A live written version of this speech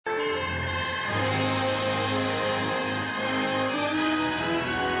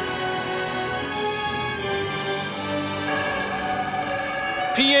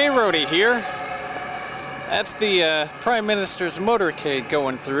P.A.RODY here. That's the Prime Minister's motorcade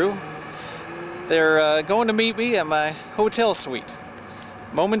going through. They're going to meet me at my hotel suite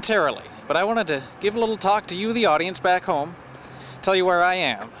momentarily. But I wanted to give a little talk to you, the audience back home, tell you where I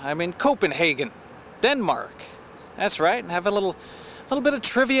am. I'm in Copenhagen, Denmark. That's right, and have a little bit of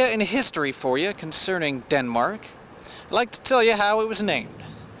trivia and history for you concerning Denmark. I'd like to tell you how it was named.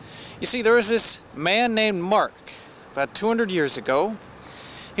 You see, there was this man named Mark about 200 years ago.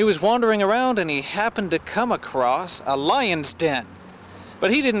 He was wandering around and he happened to come across a lion's den.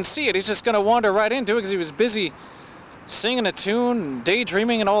 But he didn't see it. He's just going to wander right into it because he was busy singing a tune and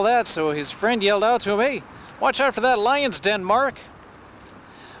daydreaming and all that. So his friend yelled out to him, "Hey, watch out for that lion's den, Mark."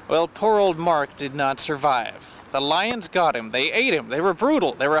 Well, poor old Mark did not survive. The lions got him. They ate him. They were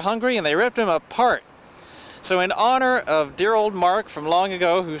brutal. They were hungry and they ripped him apart. So in honor of dear old Mark from long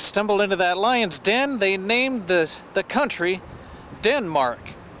ago who stumbled into that lion's den, they named the country Denmark.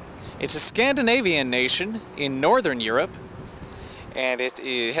 It's a Scandinavian nation in northern Europe, and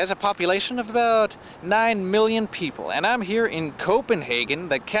it has a population of about 9 million people. And I'm here in Copenhagen,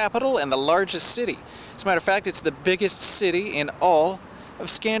 the capital and the largest city. As a matter of fact, it's the biggest city in all of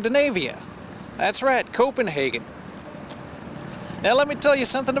Scandinavia. That's right, Copenhagen. Now let me tell you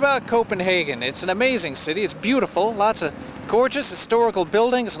something about Copenhagen. It's an amazing city. It's beautiful. Lots of gorgeous historical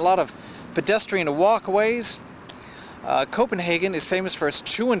buildings, a lot of pedestrian walkways. Copenhagen is famous for its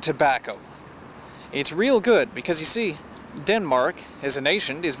chewing tobacco. It's real good because, you see, Denmark as a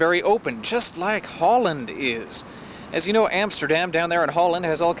nation is very open, just like Holland is. As you know, Amsterdam down there in Holland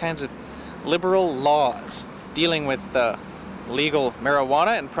has all kinds of liberal laws dealing with legal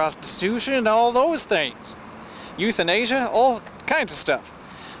marijuana and prostitution and all those things. Euthanasia, all kinds of stuff.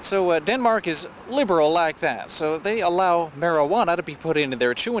 So Denmark is liberal like that. So they allow marijuana to be put into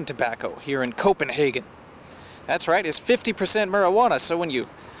their chewing tobacco here in Copenhagen. That's right, it's 50% marijuana, so when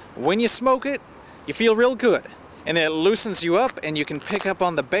you smoke it, you feel real good. And it loosens you up, and you can pick up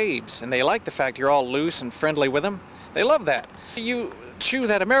on the babes. And they like the fact you're all loose and friendly with them. They love that. You chew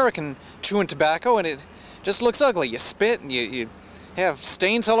that American chewing tobacco, and it just looks ugly. You spit, and you have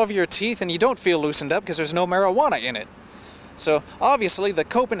stains all over your teeth, and you don't feel loosened up because there's no marijuana in it. So, obviously, the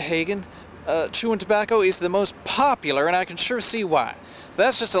Copenhagen chewing tobacco is the most popular, and I can sure see why. So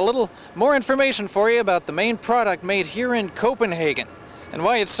that's just a little more information for you about the main product made here in Copenhagen and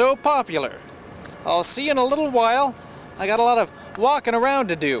why it's so popular. I'll see you in a little while. I got a lot of walking around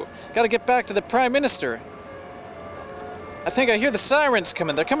to do. Got to get back to the Prime Minister. I think I hear the sirens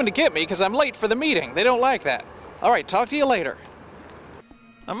coming. They're coming to get me because I'm late for the meeting. They don't like that. All right, talk to you later.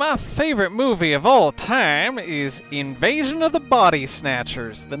 My favorite movie of all time is Invasion of the Body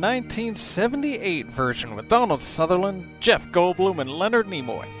Snatchers, the 1978 version with Donald Sutherland, Jeff Goldblum, and Leonard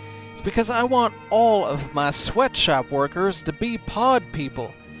Nimoy. It's because I want all of my sweatshop workers to be pod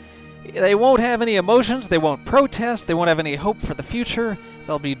people. They won't have any emotions, they won't protest, they won't have any hope for the future.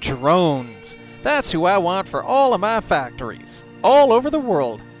 They'll be drones. That's who I want for all of my factories, all over the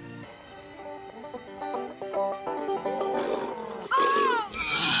world.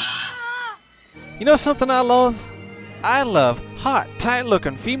 You know something I love? I love hot,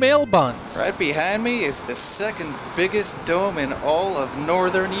 tight-looking female buns. Right behind me is the second biggest dome in all of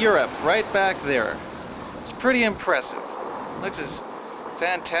Northern Europe, right back there. It's pretty impressive. Looks as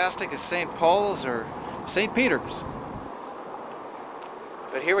fantastic as St. Paul's or St. Peter's.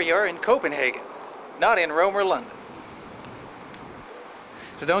 But here we are in Copenhagen, not in Rome or London.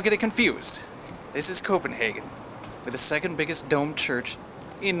 So don't get it confused. This is Copenhagen, with the second biggest domed church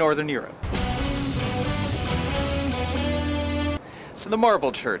in Northern Europe. It's the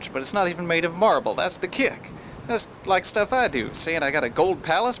marble church, but it's not even made of marble. That's the kick. That's like stuff I do, saying I got a gold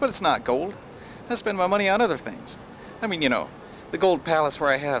palace, but it's not gold. I spend my money on other things. I mean, you know, the gold palace where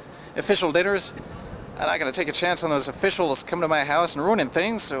I have official dinners. I'm not going to take a chance on those officials coming to my house and ruining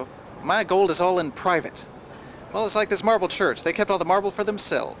things, so my gold is all in private. Well, it's like this marble church. They kept all the marble for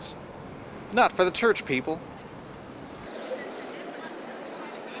themselves. Not for the church people.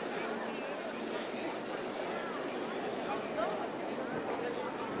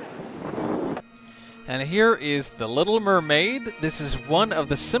 And here is the Little Mermaid. This is one of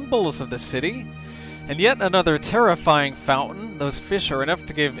the symbols of the city. And yet another terrifying fountain. Those fish are enough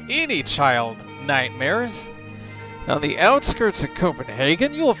to give any child nightmares. On the outskirts of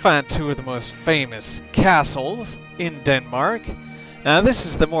Copenhagen, you'll find two of the most famous castles in Denmark. Now this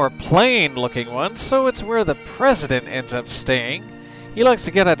is the more plain-looking one, so it's where the president ends up staying. He likes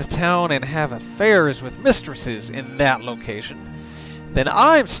to get out of town and have affairs with mistresses in that location. Then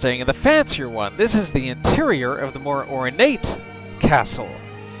I'm staying in the fancier one. This is the interior of the more ornate castle.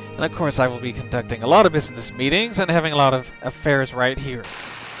 And of course I will be conducting a lot of business meetings and having a lot of affairs right here.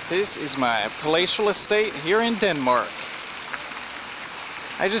 This is my palatial estate here in Denmark.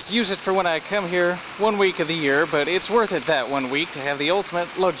 I just use it for when I come here 1 week of the year, but it's worth it that 1 week to have the ultimate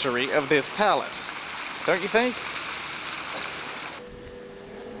luxury of this palace. Don't you think?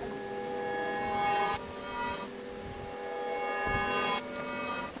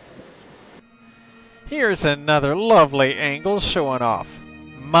 Here's another lovely angle showing off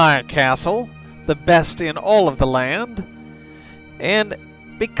my castle, the best in all of the land. And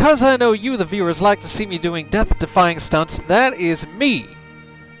because I know you, the viewers, like to see me doing death-defying stunts, that is me.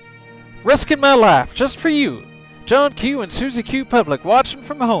 Risking my life just for you, John Q and Susie Q Public, watching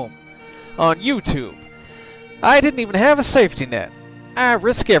from home on YouTube. I didn't even have a safety net. I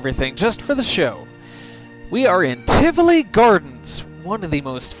risk everything just for the show. We are in Tivoli Gardens, one of the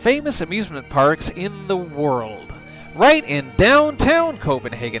most famous amusement parks in the world, right in downtown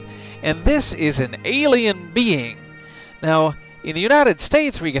Copenhagen, and this is an alien being. Now, in the United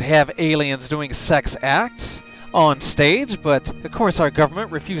States, we could have aliens doing sex acts on stage, but of course our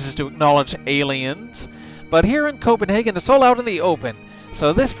government refuses to acknowledge aliens. But here in Copenhagen, it's all out in the open,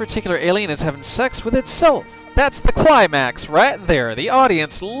 so this particular alien is having sex with itself. That's the climax right there. The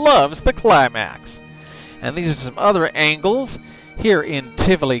audience loves the climax. And these are some other angles here in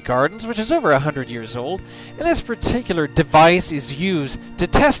Tivoli Gardens, which is over 100 years old, and this particular device is used to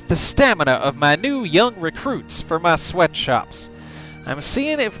test the stamina of my new young recruits for my sweatshops. I'm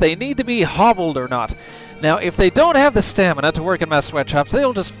seeing if they need to be hobbled or not. Now, if they don't have the stamina to work in my sweatshops,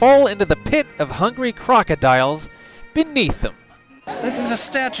 they'll just fall into the pit of hungry crocodiles beneath them. This is a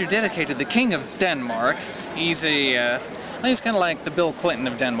statue dedicated to the King of Denmark. He's kind of like the Bill Clinton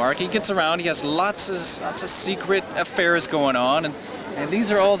of Denmark. He gets around, he has lots of secret affairs going on, and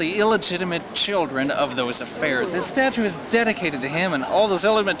these are all the illegitimate children of those affairs. This statue is dedicated to him, and all those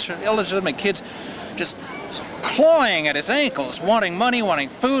illegitimate kids just clawing at his ankles, wanting money, wanting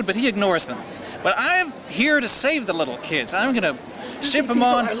food, but he ignores them. But I'm here to save the little kids. I'm going to ship them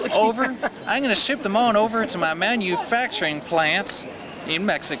on over. I'm going to ship them on over to my manufacturing plants in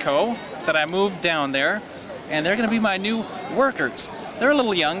Mexico that I moved down there, and they're going to be my new workers. They're a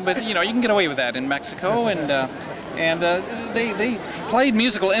little young, but you know, you can get away with that in Mexico, and they played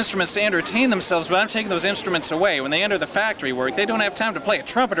musical instruments to entertain themselves, but I'm taking those instruments away. When they enter the factory work, they don't have time to play a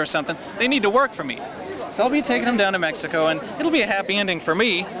trumpet or something. They need to work for me. So I'll be taking them down to Mexico, and it'll be a happy ending for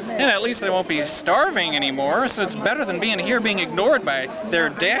me, and at least they won't be starving anymore, so it's better than being here being ignored by their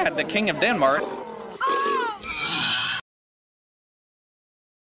dad, the King of Denmark.